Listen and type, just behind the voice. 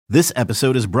This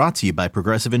episode is brought to you by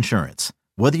Progressive Insurance.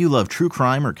 Whether you love true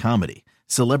crime or comedy,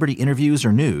 celebrity interviews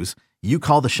or news, you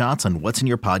call the shots on what's in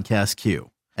your podcast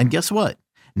queue. And guess what?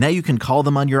 Now you can call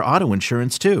them on your auto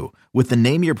insurance too with the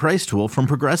Name Your Price tool from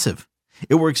Progressive.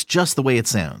 It works just the way it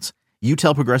sounds. You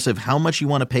tell Progressive how much you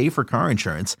want to pay for car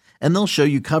insurance, and they'll show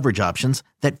you coverage options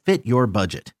that fit your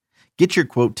budget. Get your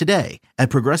quote today at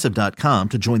Progressive.com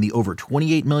to join the over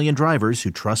 28 million drivers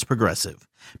who trust Progressive.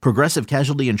 Progressive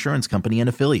Casualty Insurance Company and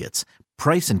Affiliates.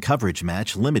 Price and coverage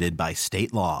match limited by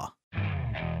state law.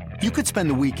 You could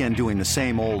spend the weekend doing the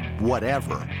same old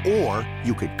whatever, or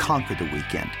you could conquer the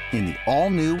weekend in the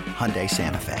all-new Hyundai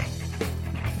Santa Fe.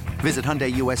 Visit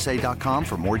HyundaiUSA.com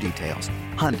for more details.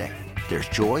 Hyundai, there's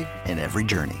joy in every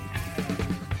journey.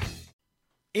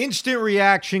 Instant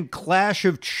Reaction Clash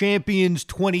of Champions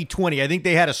 2020. I think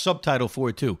they had a subtitle for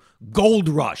it too. Gold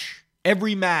Rush.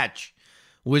 Every match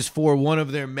was for one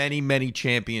of their many, many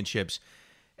championships.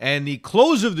 And the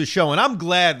close of the show, and I'm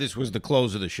glad this was the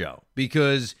close of the show,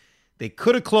 because they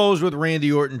could have closed with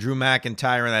Randy Orton, Drew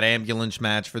McIntyre in that ambulance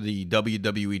match for the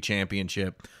WWE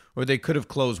Championship, or they could have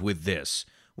closed with this,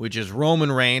 which is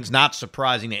Roman Reigns, not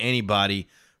surprising to anybody,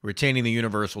 retaining the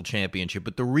Universal Championship.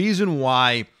 But the reason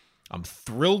why I'm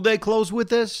thrilled they close with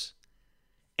this,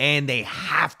 and they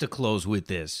have to close with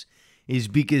this, is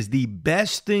because the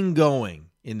best thing going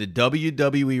in the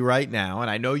WWE right now, and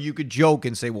I know you could joke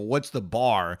and say, well, what's the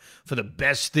bar for the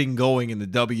best thing going in the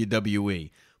WWE?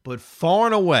 But far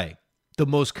and away, the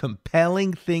most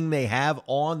compelling thing they have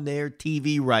on their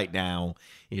TV right now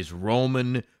is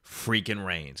Roman freaking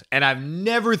Reigns. And I've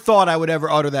never thought I would ever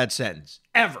utter that sentence,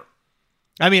 ever.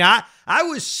 I mean, I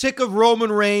was sick of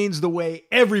Roman Reigns the way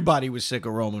everybody was sick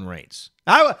of Roman Reigns.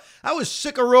 I was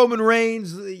sick of Roman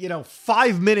Reigns,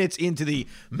 5 minutes into the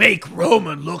make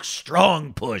Roman look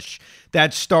strong push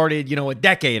that started, a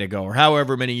decade ago or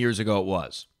however many years ago it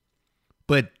was.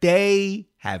 But they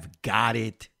have got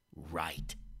it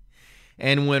right.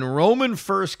 And when Roman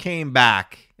first came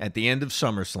back at the end of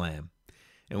SummerSlam,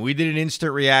 and we did an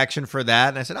instant reaction for that,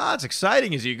 and I said, it's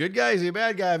exciting. Is he a good guy? Is he a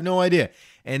bad guy? I have no idea.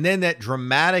 And then that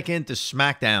dramatic end to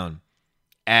SmackDown,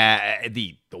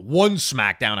 the one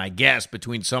SmackDown, I guess,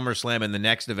 between SummerSlam and the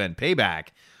next event, Payback,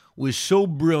 was so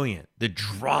brilliant. The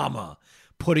drama,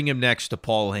 putting him next to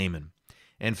Paul Heyman.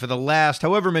 And for the last,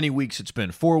 however many weeks it's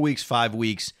been, 4 weeks, 5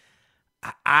 weeks,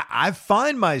 I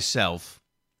find myself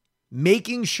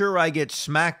making sure I get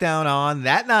SmackDown on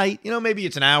that night. Maybe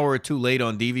it's an hour or two late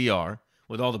on DVR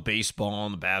with all the baseball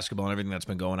and the basketball and everything that's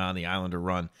been going on, the Islander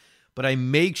run. But I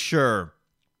make sure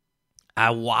I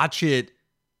watch it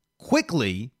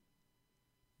quickly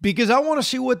because I want to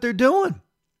see what they're doing.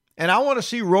 And I want to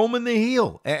see Roman the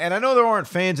heel. And I know there aren't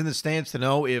fans in the stands to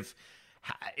know if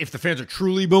the fans are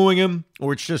truly booing him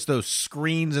or it's just those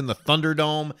screens in the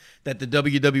Thunderdome that the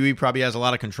WWE probably has a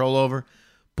lot of control over.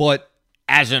 But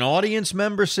as an audience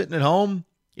member sitting at home,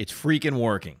 it's freaking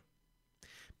working.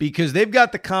 Because they've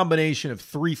got the combination of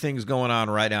three things going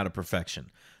on right now to perfection.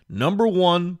 Number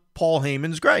one, Paul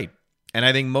Heyman's great. And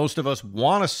I think most of us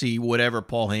want to see whatever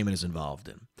Paul Heyman is involved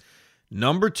in.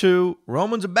 Number two,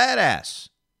 Roman's a badass.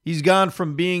 He's gone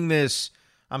from being this,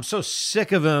 I'm so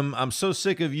sick of him, I'm so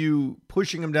sick of you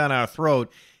pushing him down our throat,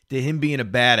 to him being a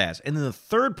badass. And then the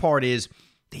third part is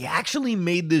they actually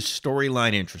made this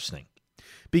storyline interesting.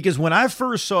 Because when I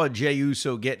first saw Jey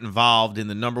Uso get involved in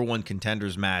the number one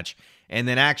contenders match and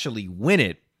then actually win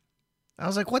it, I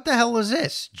was like, what the hell is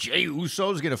this? Jey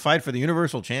Uso's going to fight for the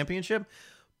Universal Championship?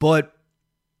 But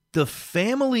the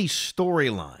family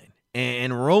storyline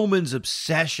and Roman's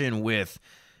obsession with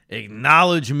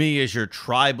acknowledge me as your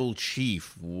tribal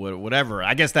chief, whatever.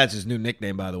 I guess that's his new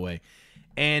nickname, by the way.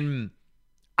 And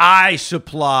I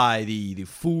supply the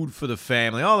food for the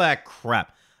family, all that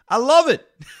crap. I love it.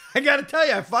 I got to tell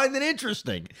you, I find it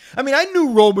interesting. I mean, I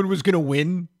knew Roman was going to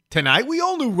win tonight. We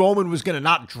all knew Roman was going to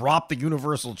not drop the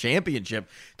Universal Championship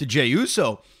to Jey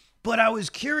Uso. But I was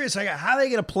curious, how are they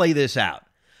going to play this out?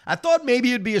 I thought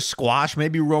maybe it'd be a squash.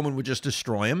 Maybe Roman would just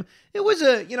destroy him. It was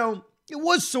it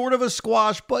was sort of a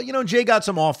squash, but, Jey got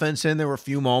some offense in. There were a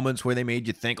few moments where they made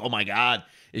you think, oh my God,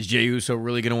 is Jey Uso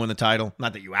really going to win the title?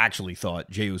 Not that you actually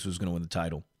thought Jey Uso was going to win the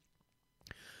title.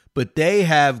 But they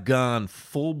have gone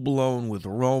full-blown with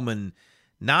Roman,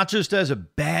 not just as a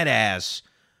badass,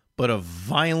 but a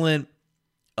violent,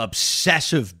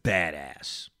 obsessive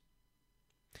badass.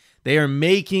 They are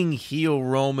making heel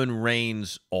Roman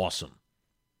Reigns awesome.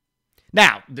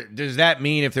 Now, does that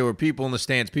mean if there were people in the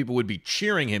stands, people would be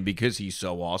cheering him because he's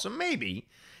so awesome? Maybe.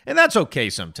 And that's okay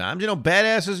sometimes.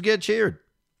 Badasses get cheered.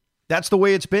 That's the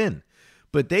way it's been.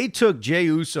 But they took Jey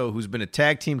Uso, who's been a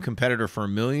tag team competitor for a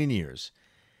million years,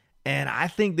 And I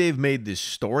think they've made this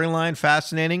storyline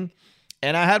fascinating.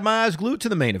 And I had my eyes glued to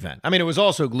the main event. I mean, it was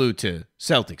also glued to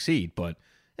Celtics Heat, but,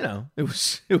 it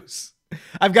was.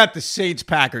 I've got the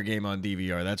Saints-Packer game on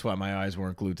DVR. That's why my eyes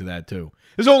weren't glued to that, too.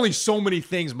 There's only so many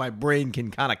things my brain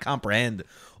can kind of comprehend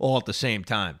all at the same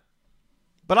time.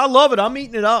 But I love it. I'm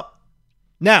eating it up.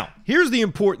 Now, here's the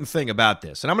important thing about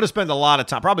this, and I'm going to spend a lot of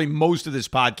time, probably most of this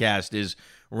podcast is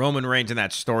Roman Reigns and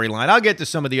that storyline. I'll get to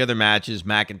some of the other matches,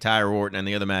 McIntyre, Orton, and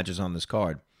the other matches on this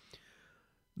card.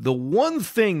 The one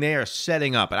thing they are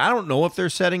setting up, and I don't know if they're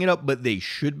setting it up, but they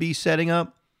should be setting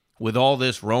up with all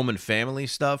this Roman family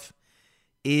stuff,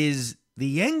 is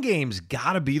the end game's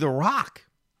got to be The Rock.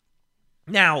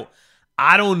 Now,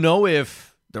 I don't know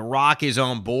if The Rock is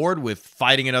on board with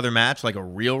fighting another match, like a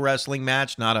real wrestling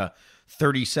match, not a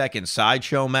 30-second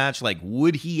sideshow match. Like,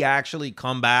 would he actually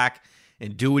come back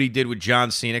and do what he did with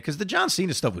John Cena? Because the John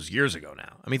Cena stuff was years ago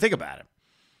now. I mean, think about it.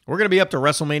 We're going to be up to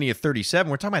WrestleMania 37.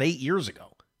 We're talking about 8 years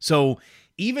ago. So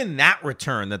even that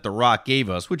return that The Rock gave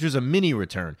us, which was a mini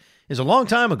return, is a long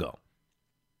time ago.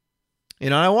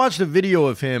 I watched a video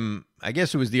of him, I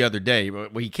guess it was the other day,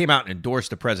 where he came out and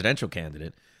endorsed a presidential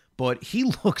candidate, but he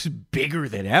looks bigger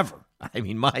than ever. I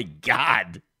mean, my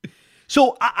God.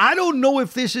 So I don't know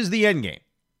if this is the end game,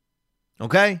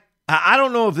 okay? I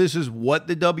don't know if this is what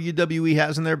the WWE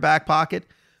has in their back pocket,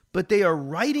 but they are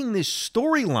writing this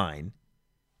storyline,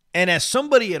 and as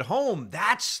somebody at home,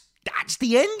 that's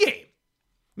the end game.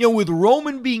 With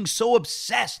Roman being so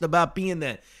obsessed about being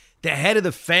the head of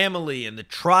the family and the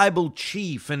tribal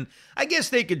chief. And I guess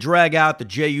they could drag out the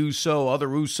Jey Uso, other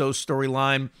Uso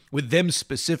storyline with them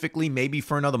specifically, maybe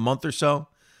for another month or so.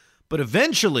 But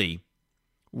eventually,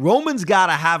 Roman's got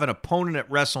to have an opponent at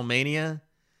WrestleMania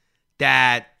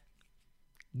that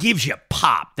gives you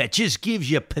pop, that just gives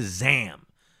you pizzazz.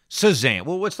 Shazam.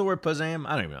 Well, what's the word pizzazz?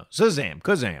 I don't even know. Shazam,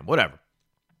 Kazam, whatever.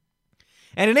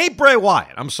 And it ain't Bray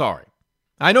Wyatt. I'm sorry.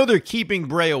 I know they're keeping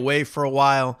Bray away for a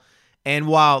while. And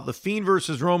while The Fiend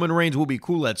versus Roman Reigns will be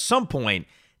cool at some point,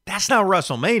 that's not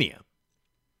WrestleMania.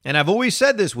 And I've always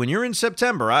said this, when you're in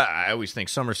September, I always think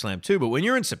SummerSlam too, but when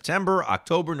you're in September,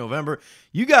 October, November,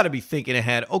 you got to be thinking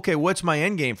ahead, okay, what's my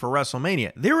end game for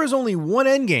WrestleMania? There is only one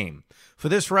end game for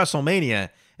this WrestleMania,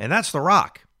 and that's The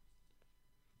Rock.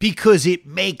 Because it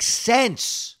makes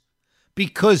sense.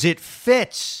 Because it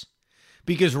fits.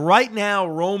 Because right now,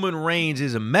 Roman Reigns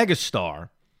is a megastar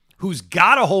who's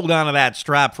got to hold on to that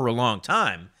strap for a long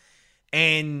time.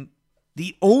 And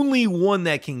the only one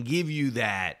that can give you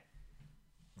that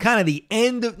kind of the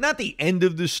end of, not the end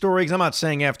of the story, because I'm not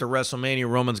saying after WrestleMania,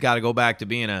 Roman's got to go back to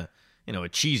being a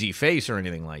cheesy face or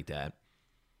anything like that.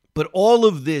 But all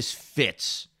of this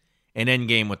fits an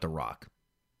endgame with The Rock.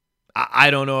 I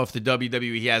don't know if the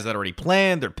WWE has that already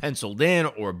planned, they're penciled in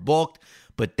or booked,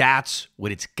 but that's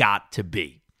what it's got to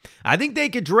be. I think they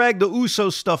could drag the Uso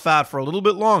stuff out for a little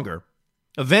bit longer.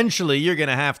 Eventually, you're going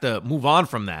to have to move on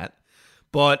from that.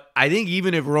 But I think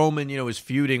even if Roman, is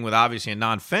feuding with obviously a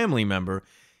non-family member,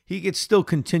 he could still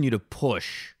continue to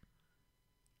push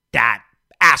that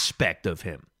aspect of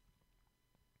him.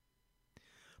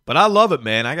 But I love it,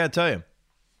 man. I got to tell you.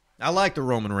 I like the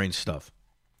Roman Reigns stuff.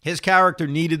 His character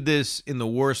needed this in the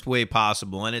worst way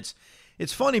possible. And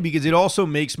it's funny because it also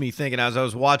makes me think, and as I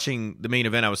was watching the main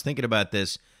event, I was thinking about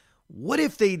this. What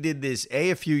if they did this,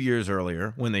 a few years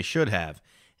earlier, when they should have?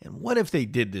 And what if they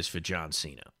did this for John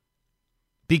Cena?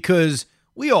 Because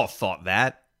we all thought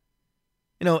that.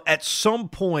 At some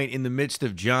point in the midst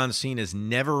of John Cena's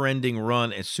never-ending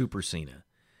run as Super Cena,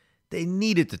 they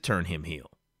needed to turn him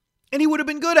heel. And he would have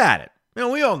been good at it.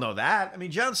 We all know that. I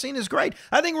mean, John Cena's great.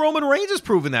 I think Roman Reigns has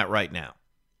proven that right now.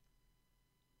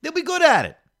 They'll be good at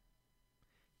it.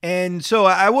 And so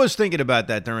I was thinking about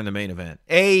that during the main event.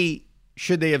 A,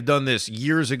 should they have done this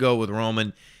years ago with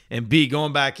Roman? And B,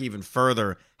 going back even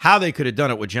further, how they could have done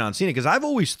it with John Cena. Because I've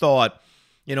always thought,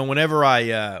 whenever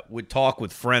I would talk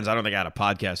with friends, I don't think I had a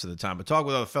podcast at the time, but talk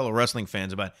with other fellow wrestling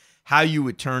fans about how you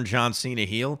would turn John Cena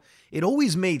heel, it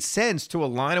always made sense to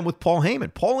align him with Paul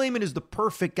Heyman. Paul Heyman is the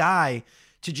perfect guy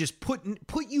to just put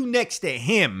you next to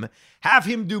him, have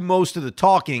him do most of the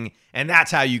talking, and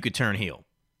that's how you could turn heel.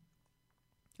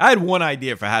 I had one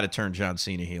idea for how to turn John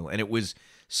Cena heel, and it was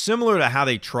similar to how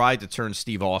they tried to turn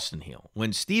Steve Austin heel.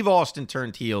 When Steve Austin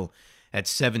turned heel at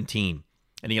 17,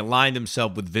 and he aligned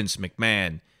himself with Vince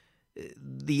McMahon,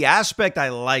 the aspect I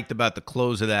liked about the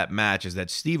close of that match is that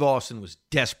Steve Austin was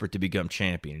desperate to become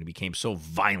champion, and he became so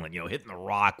violent, hitting The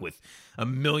Rock with a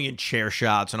million chair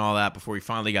shots and all that before he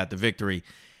finally got the victory.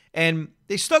 And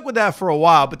they stuck with that for a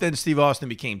while, but then Steve Austin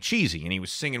became cheesy, and he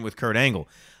was singing with Kurt Angle.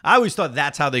 I always thought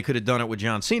that's how they could have done it with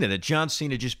John Cena, that John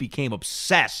Cena just became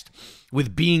obsessed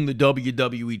with being the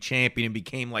WWE champion and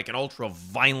became like an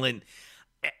ultra-violent,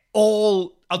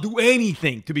 I'll do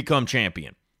anything to become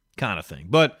champion kind of thing.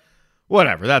 But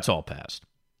whatever, that's all past.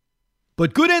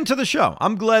 But good end to the show.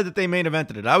 I'm glad that they main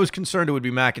evented it. I was concerned it would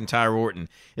be McIntyre-Orton.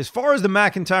 As far as the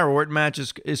McIntyre-Orton match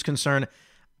is concerned,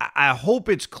 I hope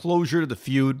it's closure to the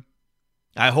feud.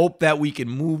 I hope that we can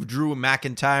move Drew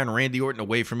McIntyre and Randy Orton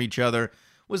away from each other.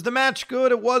 Was the match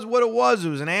good? It was what it was. It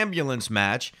was an ambulance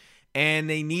match, and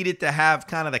they needed to have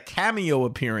kind of the cameo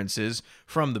appearances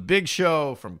from The Big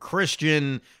Show, from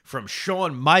Christian, from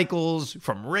Shawn Michaels,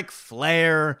 from Ric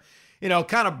Flair,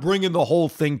 kind of bringing the whole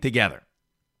thing together.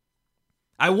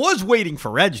 I was waiting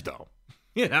for Edge, though.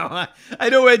 I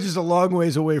know Edge is a long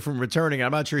ways away from returning.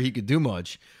 I'm not sure he could do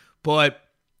much, but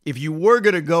if you were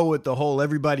going to go with the whole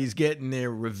everybody's getting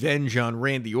their revenge on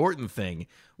Randy Orton thing,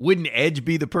 wouldn't Edge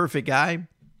be the perfect guy?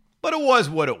 But it was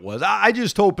what it was. I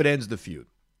just hope it ends the feud.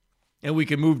 And we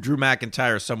can move Drew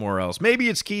McIntyre somewhere else. Maybe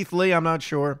it's Keith Lee, I'm not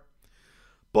sure.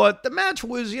 But the match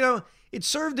was, it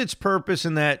served its purpose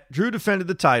in that Drew defended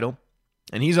the title,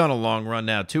 and he's on a long run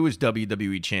now too as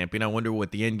WWE champion. I wonder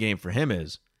what the end game for him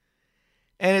is.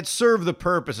 And it served the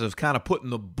purpose of kind of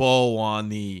putting the bow on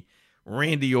the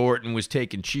Randy Orton was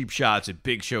taking cheap shots at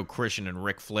Big Show, Christian, and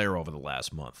Ric Flair over the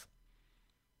last month.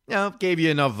 Gave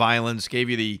you enough violence, gave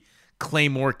you the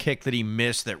Claymore kick that he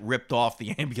missed that ripped off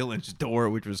the ambulance door,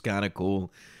 which was kind of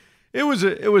cool. It was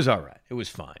all right. It was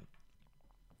fine.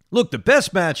 Look, the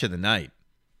best match of the night,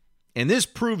 and this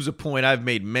proves a point I've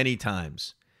made many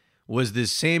times, was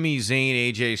this Sami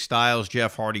Zayn, AJ Styles,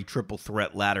 Jeff Hardy triple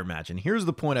threat ladder match. And here's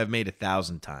the point I've made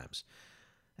 1,000 times.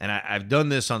 And I've done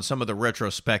this on some of the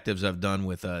retrospectives I've done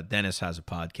with Dennis has a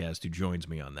podcast who joins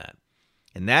me on that.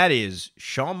 And that is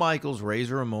Shawn Michaels,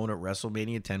 Razor Ramon at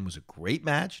WrestleMania 10 was a great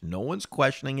match. No one's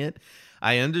questioning it.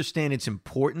 I understand its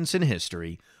importance in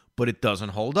history, but it doesn't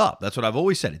hold up. That's what I've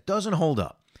always said. It doesn't hold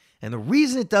up. And the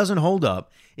reason it doesn't hold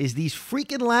up is these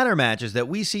freaking ladder matches that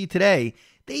we see today,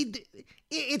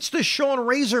 it's the Shawn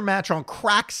Razor match on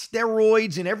crack,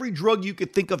 steroids, and every drug you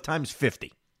could think of times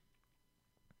 50.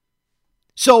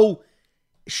 So,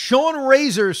 Shawn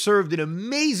Razor served an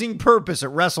amazing purpose at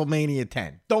WrestleMania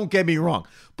 10. Don't get me wrong.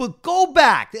 But go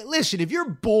back. Listen, if you're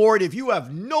bored, if you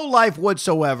have no life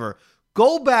whatsoever,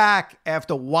 go back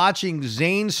after watching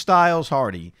Zayn Styles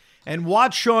Hardy and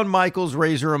watch Shawn Michaels,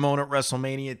 Razor Ramon at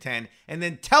WrestleMania 10 and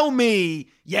then tell me,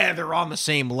 yeah, they're on the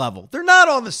same level. They're not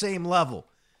on the same level.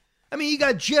 I mean, you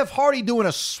got Jeff Hardy doing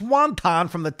a swanton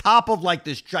from the top of like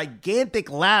this gigantic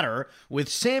ladder with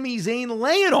Sami Zayn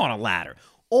laying on a ladder.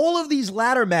 All of these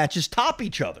ladder matches top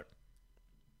each other.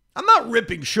 I'm not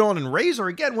ripping Shawn and Razor.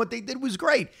 Again, what they did was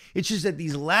great. It's just that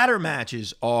these ladder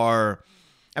matches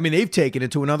they've taken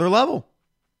it to another level.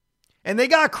 And they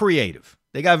got creative.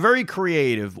 They got very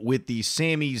creative with the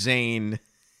Sami Zayn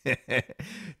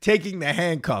taking the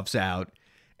handcuffs out.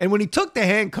 And when he took the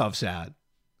handcuffs out,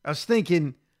 I was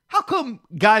thinking, how come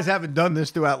guys haven't done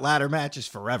this throughout ladder matches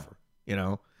forever?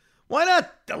 Why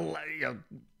not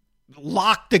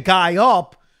lock the guy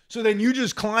up so then you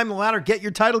just climb the ladder, get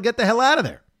your title, get the hell out of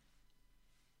there?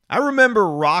 I remember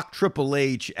Rock Triple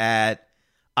H at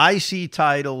IC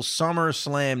title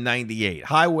SummerSlam 98,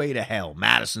 Highway to Hell,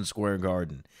 Madison Square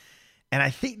Garden. And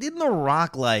I think, didn't The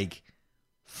Rock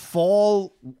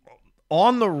fall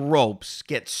on the ropes,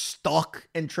 get stuck,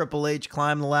 and Triple H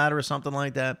climb the ladder or something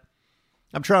like that?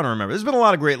 I'm trying to remember. There's been a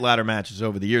lot of great ladder matches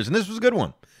over the years, and this was a good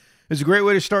one. It's a great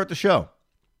way to start the show.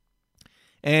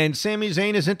 And Sami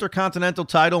Zayn's Intercontinental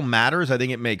title matters. I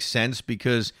think it makes sense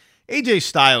because AJ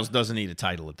Styles doesn't need a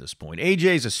title at this point.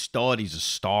 AJ's a stud. He's a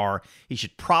star. He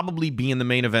should probably be in the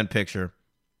main event picture.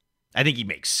 I think he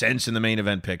makes sense in the main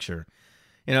event picture.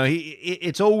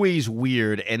 It's always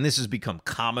weird, and this has become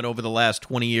common over the last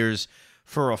 20 years,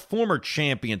 for a former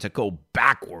champion to go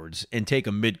backwards and take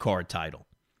a mid-card title.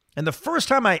 And the first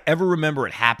time I ever remember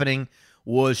it happening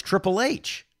was Triple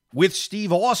H with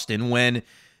Steve Austin when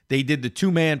they did the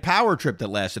two-man power trip that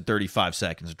lasted 35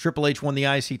 seconds. Triple H won the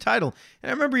IC title. And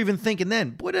I remember even thinking then,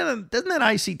 boy, doesn't that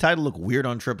IC title look weird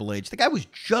on Triple H? The guy was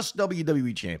just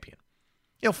WWE champion.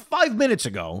 5 minutes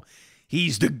ago,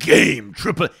 he's the game.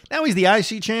 Now he's the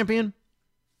IC champion.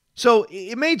 So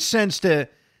it made sense to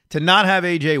not have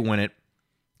AJ win it.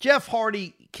 Jeff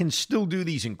Hardy can still do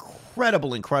these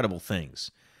incredible, incredible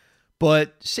things.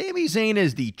 But Sami Zayn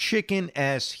is the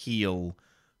chicken-ass heel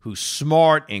who's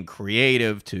smart and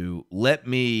creative to let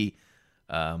me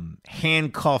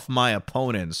handcuff my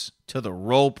opponents to the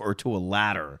rope or to a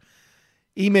ladder.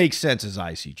 He makes sense as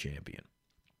IC champion.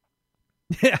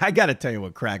 I got to tell you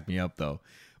what cracked me up, though.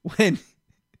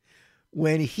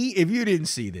 When he, if you didn't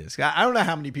see this, I don't know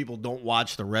how many people don't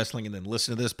watch the wrestling and then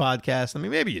listen to this podcast. I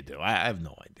mean, maybe you do. I have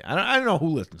no idea. I don't know who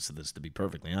listens to this, to be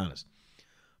perfectly honest.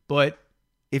 But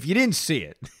if you didn't see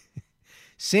it,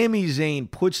 Sami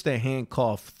Zayn puts the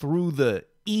handcuff through the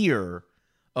ear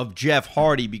of Jeff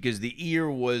Hardy because the ear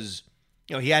was,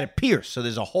 he had it pierced, so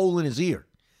there's a hole in his ear.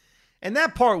 And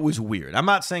that part was weird. I'm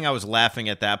not saying I was laughing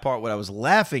at that part. What I was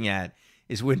laughing at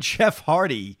is when Jeff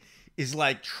Hardy is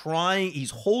like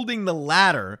he's holding the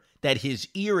ladder that his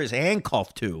ear is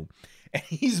handcuffed to, and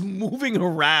he's moving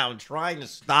around trying to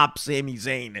stop Sami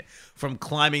Zayn from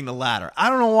climbing the ladder. I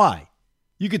don't know why.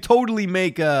 You could totally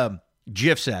make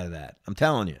GIFs out of that. I'm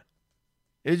telling you.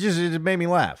 It made me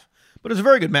laugh. But it was a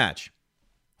very good match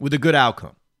with a good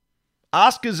outcome.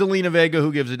 Asuka, Zelina Vega,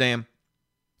 who gives a damn?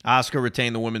 Asuka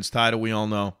retained the women's title, we all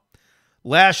know.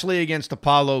 Lashley against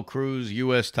Apollo Crews,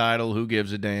 U.S. title, who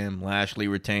gives a damn? Lashley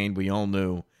retained, we all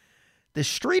knew. The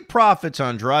Street Profits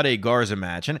Andrade Garza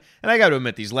match, and I got to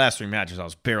admit, these last three matches I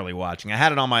was barely watching. I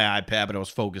had it on my iPad, but I was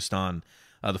focused on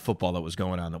the football that was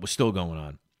going on, that was still going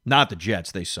on. Not the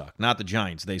Jets, they suck. Not the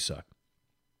Giants, they suck.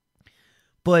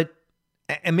 But,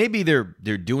 and maybe they're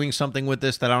doing something with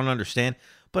this that I don't understand,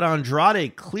 but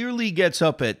Andrade clearly gets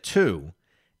up at 2,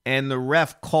 and the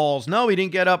ref calls, no, he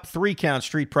didn't get up, 3 count,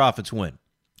 Street Profits win.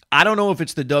 I don't know if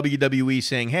it's the WWE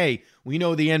saying, hey, we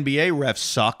know the NBA refs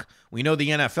suck. We know the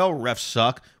NFL refs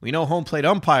suck. We know home plate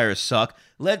umpires suck.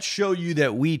 Let's show you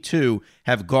that we, too,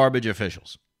 have garbage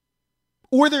officials.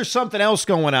 Or there's something else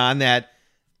going on that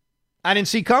I didn't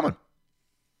see coming.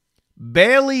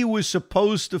 Bayley was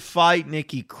supposed to fight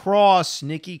Nikki Cross.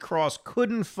 Nikki Cross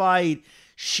couldn't fight.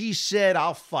 She said,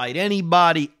 I'll fight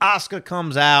anybody. Asuka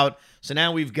comes out. So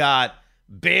now we've got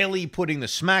Bayley putting the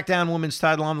SmackDown Women's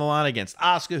title on the line against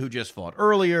Asuka, who just fought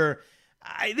earlier.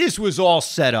 This was all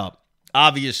set up,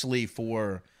 obviously,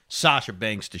 for Sasha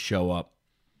Banks to show up.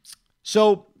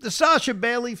 So the Sasha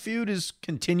Bayley feud is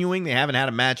continuing. They haven't had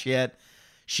a match yet.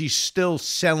 She's still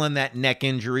selling that neck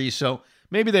injury, so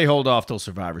maybe they hold off till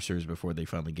Survivor Series before they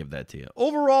finally give that to you.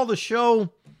 Overall, the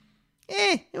show,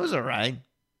 it was all right.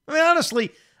 I mean,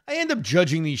 honestly, I end up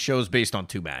judging these shows based on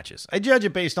 2 matches. I judge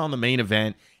it based on the main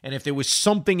event and if there was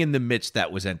something in the midst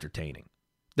that was entertaining.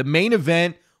 The main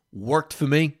event worked for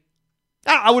me.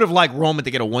 I would have liked Roman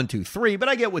to get a 1-2-3, but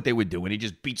I get what they would do when he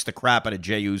just beats the crap out of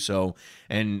Jey Uso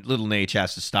and Little Nate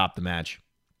has to stop the match.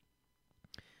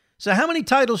 So how many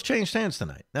titles changed hands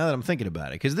tonight, now that I'm thinking about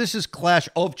it? Because this is Clash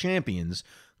of Champions,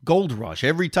 Gold Rush.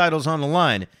 Every title's on the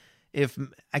line.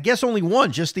 I guess only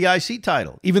one, just the IC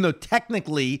title. Even though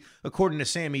technically, according to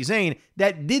Sami Zayn,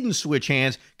 that didn't switch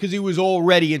hands because he was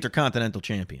already Intercontinental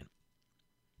Champion.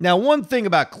 Now, one thing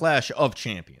about Clash of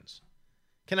Champions.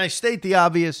 Can I state the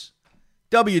obvious?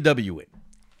 WWE.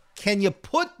 Can you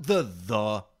put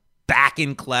the back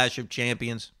in Clash of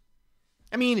Champions?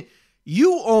 I mean,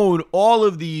 you own all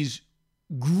of these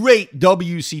great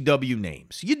WCW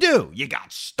names. You do. You got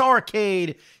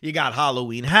Starrcade, you got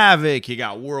Halloween Havoc, you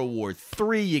got World War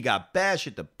III, you got Bash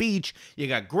at the Beach, you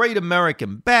got Great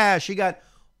American Bash, you got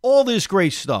all this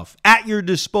great stuff at your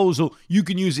disposal. You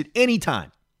can use it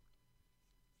anytime.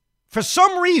 For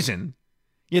some reason,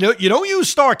 you don't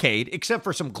use Starrcade except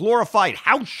for some glorified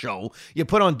house show you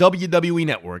put on WWE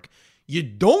Network. You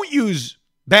don't use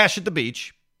Bash at the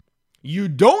Beach. You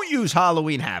don't use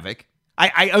Halloween Havoc.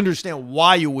 I understand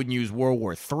why you wouldn't use World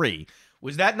War III.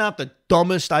 Was that not the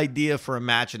dumbest idea for a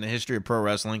match in the history of pro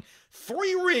wrestling?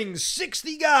 3 rings,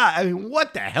 60 guys. I mean,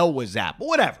 what the hell was that? But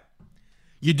whatever.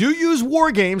 You do use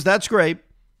War Games. That's great.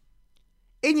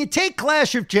 And you take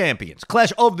Clash of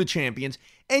the Champions,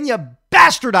 and you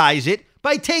bastardize it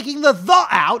by taking the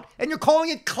out, and you're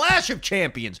calling it Clash of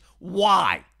Champions.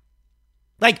 Why?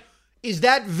 Like, is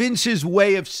that Vince's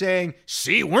way of saying,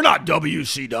 see, we're not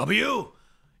WCW.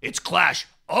 It's Clash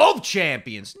of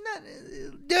Champions.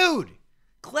 Dude,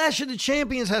 Clash of the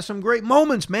Champions has some great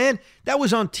moments, man. That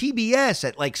was on TBS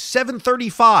at like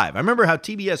 7:35. I remember how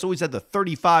TBS always had the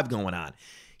 35 going on.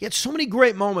 You had so many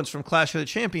great moments from Clash of the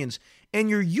Champions,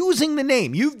 and you're using the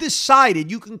name. You've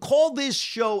decided you can call this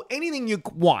show anything you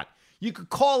want. You could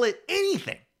call it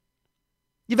anything.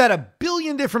 You've had a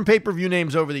billion different pay-per-view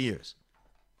names over the years.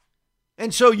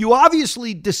 And so you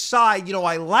obviously decide,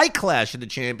 I like Clash of the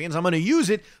Champions. I'm going to use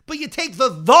it. But you take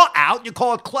the out. You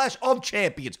call it Clash of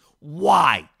Champions.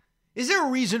 Why? Is there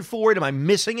a reason for it? Am I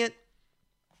missing it?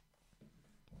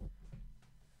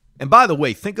 And by the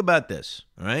way, think about this.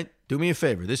 All right? Do me a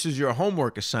favor. This is your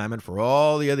homework assignment for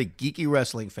all the other geeky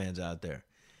wrestling fans out there.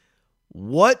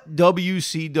 What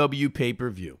WCW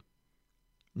pay-per-view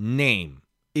name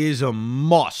is a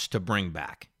must to bring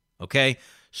back? okay?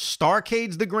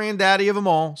 Starrcade's the granddaddy of them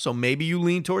all, so maybe you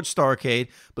lean towards Starrcade,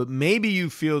 but maybe you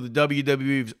feel the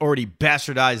WWE's already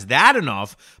bastardized that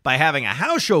enough by having a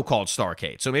house show called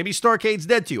Starrcade. So maybe Starrcade's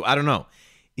dead to you. I don't know.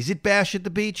 Is it Bash at the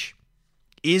Beach?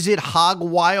 Is it Hog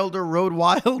Wild or Road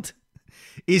Wild?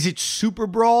 Is it Super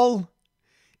Brawl?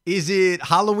 Is it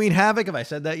Halloween Havoc? Have I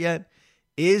said that yet?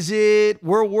 Is it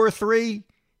World War III?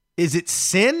 Is it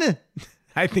Sin?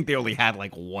 I think they only had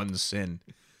like one Sin.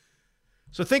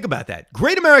 So think about that.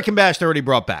 Great American Bash they already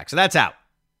brought back, so that's out.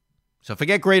 So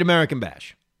forget Great American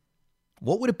Bash.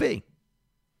 What would it be?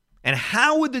 And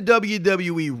how would the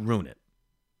WWE ruin it?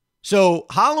 So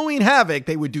Halloween Havoc,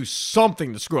 they would do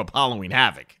something to screw up Halloween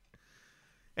Havoc.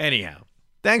 Anyhow,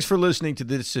 thanks for listening to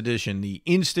this edition, the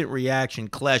Instant Reaction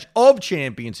Clash of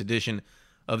Champions edition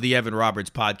of the Evan Roberts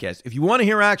podcast. If you want to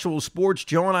hear actual sports,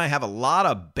 Joe and I have a lot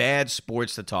of bad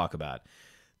sports to talk about.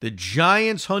 The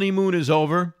Giants' honeymoon is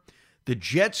over. The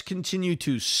Jets continue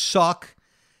to suck.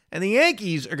 And the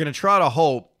Yankees are going to try to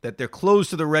hope that their close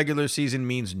to the regular season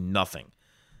means nothing.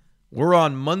 We're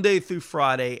on Monday through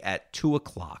Friday at 2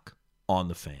 o'clock on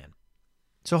The Fan.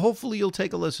 So hopefully you'll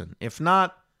take a listen. If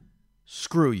not,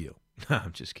 screw you.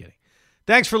 I'm just kidding.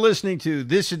 Thanks for listening to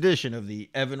this edition of the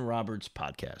Evan Roberts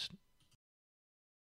podcast.